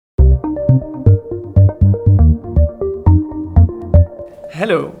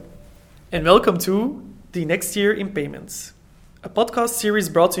Hello, and welcome to The Next Year in Payments, a podcast series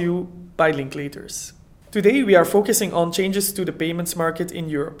brought to you by Linklaters. Today we are focusing on changes to the payments market in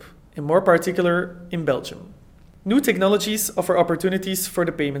Europe, and more particular in Belgium. New technologies offer opportunities for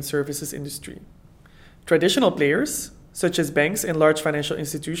the payment services industry. Traditional players, such as banks and large financial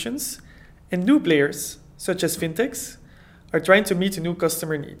institutions, and new players, such as Fintechs, are trying to meet new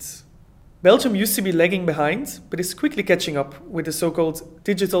customer needs. Belgium used to be lagging behind, but is quickly catching up with the so-called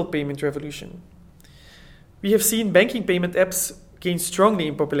digital payment revolution. We have seen banking payment apps gain strongly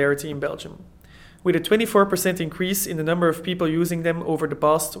in popularity in Belgium, with a 24% increase in the number of people using them over the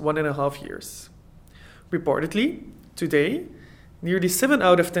past 1.5 years. Reportedly, today, nearly 7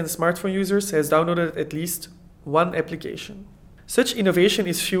 out of 10 smartphone users has downloaded at least one application. Such innovation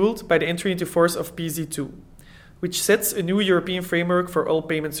is fueled by the entry into force of PSD2, which sets a new European framework for all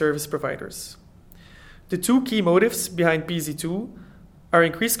payment service providers. The two key motives behind PSD2 are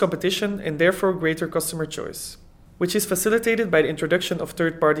increased competition and therefore greater customer choice, which is facilitated by the introduction of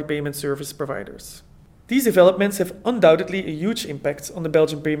third-party payment service providers. These developments have undoubtedly a huge impact on the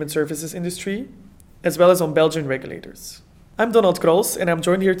Belgian payment services industry, as well as on Belgian regulators. I'm Donald Krols, and I'm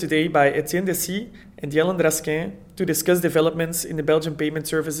joined here today by Etienne Dessy and Jellen Rasquin to discuss developments in the Belgian payment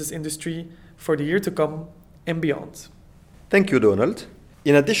services industry for the year to come and beyond. Thank you, Donald.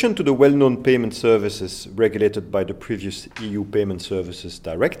 In addition to the well-known payment services regulated by the previous EU Payment Services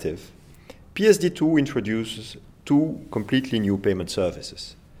Directive, PSD2 introduces two completely new payment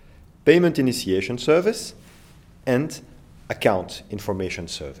services: Payment Initiation Service and Account Information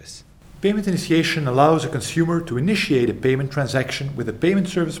Service. Payment initiation allows a consumer to initiate a payment transaction with a payment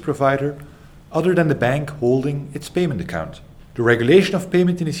service provider other than the bank holding its payment account. The regulation of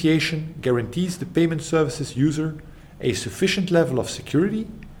payment initiation guarantees the payment services user a sufficient level of security,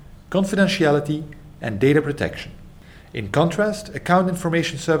 confidentiality, and data protection. In contrast, account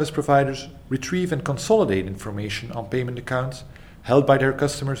information service providers retrieve and consolidate information on payment accounts held by their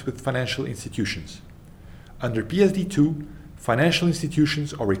customers with financial institutions. Under PSD2, financial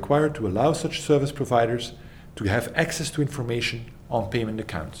institutions are required to allow such service providers to have access to information on payment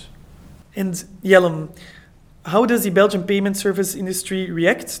accounts. And Jellen, how does the Belgian payment service industry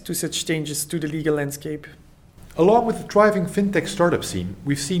react to such changes to the legal landscape? Along with the thriving fintech startup scene,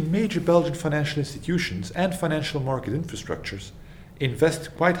 we've seen major Belgian financial institutions and financial market infrastructures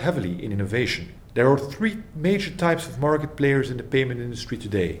invest quite heavily in innovation. There are three major types of market players in the payment industry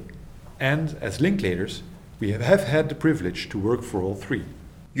today, and as Linklaters, we have had the privilege to work for all three.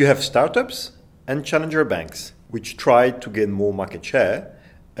 You have startups and challenger banks, which try to gain more market share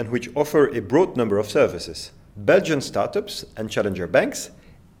and which offer a broad number of services. Belgian startups and challenger banks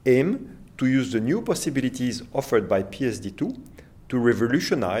aim to use the new possibilities offered by PSD2 to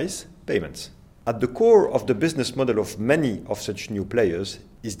revolutionize payments. At the core of the business model of many of such new players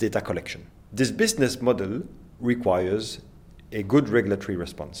is data collection. This business model requires a good regulatory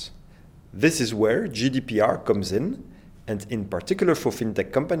response. This is where GDPR comes in, and in particular for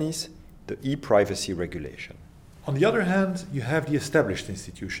fintech companies, the e-privacy regulation. On the other hand, you have the established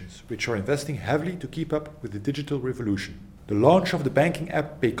institutions, which are investing heavily to keep up with the digital revolution. The launch of the banking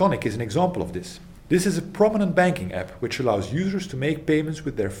app Payconic is an example of this. This is a prominent banking app which allows users to make payments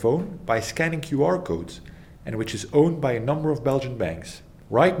with their phone by scanning QR codes, and which is owned by a number of Belgian banks.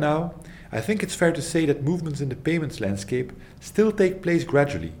 Right now, I think it's fair to say that movements in the payments landscape still take place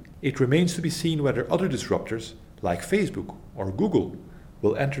gradually. It remains to be seen whether other disruptors, like Facebook or Google,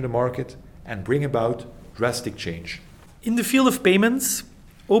 will enter the market and bring about drastic change. In the field of payments,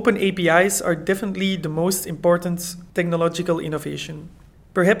 open APIs are definitely the most important technological innovation.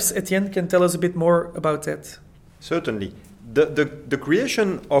 Perhaps Etienne can tell us a bit more about that. Certainly. The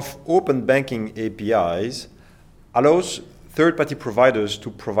creation of open banking APIs allows third-party providers to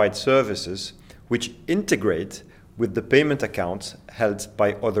provide services which integrate with the payment accounts held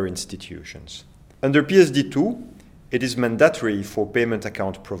by other institutions. Under PSD2, it is mandatory for payment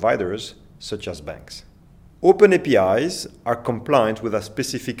account providers such as banks. Open APIs are compliant with a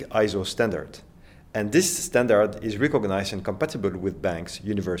specific ISO standard, and this standard is recognized and compatible with banks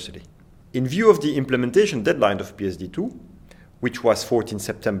universally. In view of the implementation deadline of PSD2, which was 14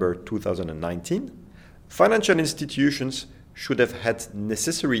 September 2019, financial institutions should have had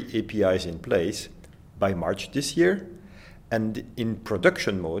necessary APIs in place by March this year and in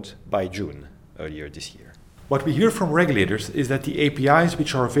production mode by June earlier this year. What we hear from regulators is that the APIs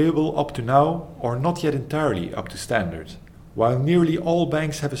which are available up to now are not yet entirely up to standard. While nearly all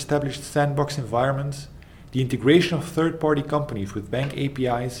banks have established sandbox environments, the integration of third-party companies with bank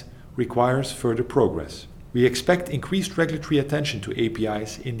APIs requires further progress. We expect increased regulatory attention to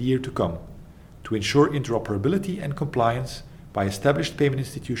APIs in the year to come to ensure interoperability and compliance by established payment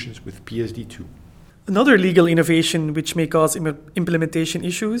institutions with PSD2. Another legal innovation which may cause implementation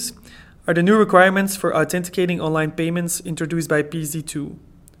issues are the new requirements for authenticating online payments introduced by PSD2,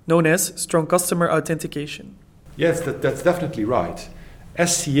 known as strong customer authentication. Yes, that's definitely right.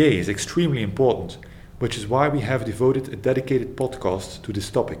 SCA is extremely important, which is why we have devoted a dedicated podcast to this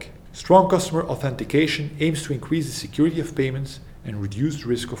topic. Strong customer authentication aims to increase the security of payments and reduce the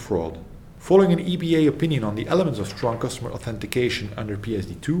risk of fraud. Following an EBA opinion on the elements of strong customer authentication under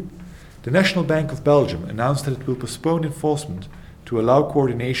PSD2, the National Bank of Belgium announced that it will postpone enforcement to allow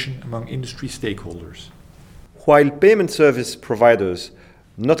coordination among industry stakeholders. While payment service providers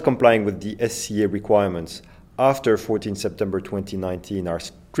not complying with the SCA requirements after 14 September 2019 are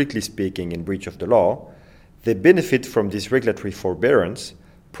strictly speaking in breach of the law, they benefit from this regulatory forbearance,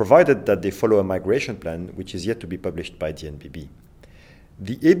 provided that they follow a migration plan which is yet to be published by the NBB.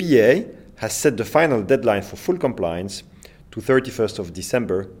 The ABA has set the final deadline for full compliance to 31st of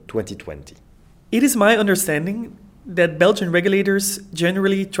December 2020. It is my understanding that Belgian regulators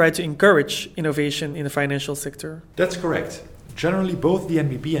generally try to encourage innovation in the financial sector. That's correct. Generally, both the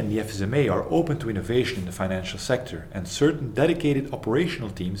NBB and the FSMA are open to innovation in the financial sector, and certain dedicated operational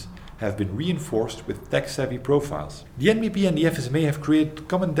teams have been reinforced with tech-savvy profiles. The NBB and the FSMA have created a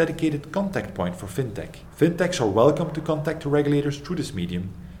common dedicated contact point for Fintech. Fintechs are welcome to contact the regulators through this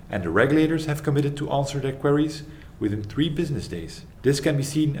medium, and the regulators have committed to answer their queries within 3 business days. This can be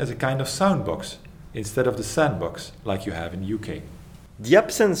seen as a kind of soundbox instead of the sandbox like you have in the UK. The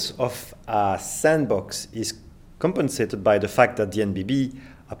absence of a sandbox is compensated by the fact that the NBB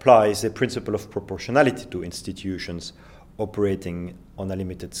applies a principle of proportionality to institutions operating on a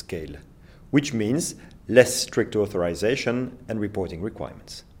limited scale, which means less strict authorization and reporting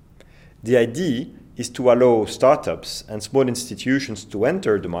requirements. The idea is to allow startups and small institutions to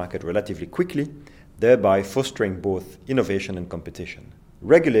enter the market relatively quickly, thereby fostering both innovation and competition.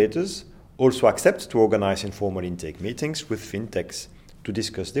 Regulators also accept to organize informal intake meetings with fintechs to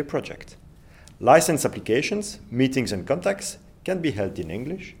discuss their project. License applications, meetings and contacts can be held in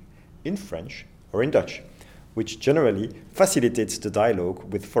English, in French or in Dutch, which generally facilitates the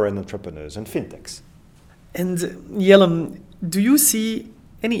dialogue with foreign entrepreneurs and fintechs. And Jellen, do you see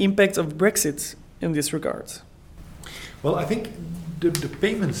any impact of Brexit in this regard? Well, I think the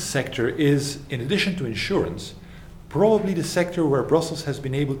payments sector is, in addition to insurance, probably the sector where Brussels has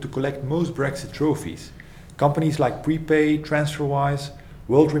been able to collect most Brexit trophies. Companies like Prepay, TransferWise,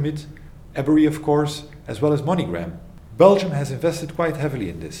 WorldRemit, Ebury, of course, as well as MoneyGram. Belgium has invested quite heavily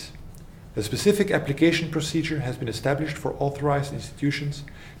in this. A specific application procedure has been established for authorized institutions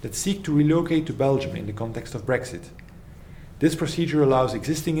that seek to relocate to Belgium in the context of Brexit. This procedure allows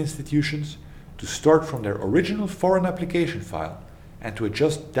existing institutions to start from their original foreign application file and to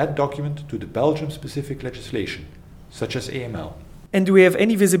adjust that document to the Belgium-specific legislation, such as AML. And do we have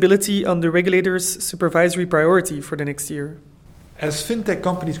any visibility on the regulator's supervisory priority for the next year? As fintech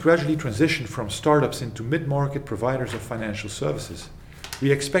companies gradually transition from startups into mid-market providers of financial services,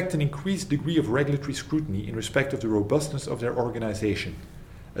 we expect an increased degree of regulatory scrutiny in respect of the robustness of their organization,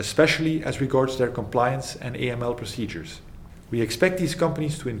 especially as regards their compliance and AML procedures. We expect these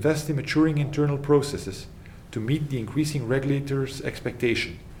companies to invest in maturing internal processes to meet the increasing regulators'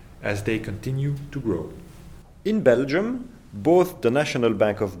 expectation as they continue to grow. In Belgium, both the National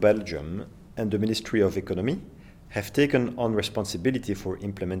Bank of Belgium and the Ministry of Economy have taken on responsibility for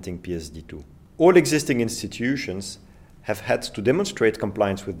implementing PSD2. All existing institutions have had to demonstrate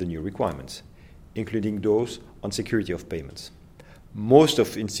compliance with the new requirements, including those on security of payments. Most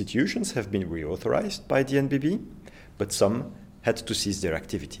of institutions have been reauthorized by the NBB, but some had to cease their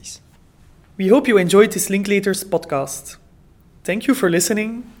activities. We hope you enjoyed this Linklaters podcast. Thank you for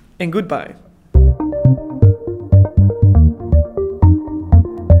listening and goodbye.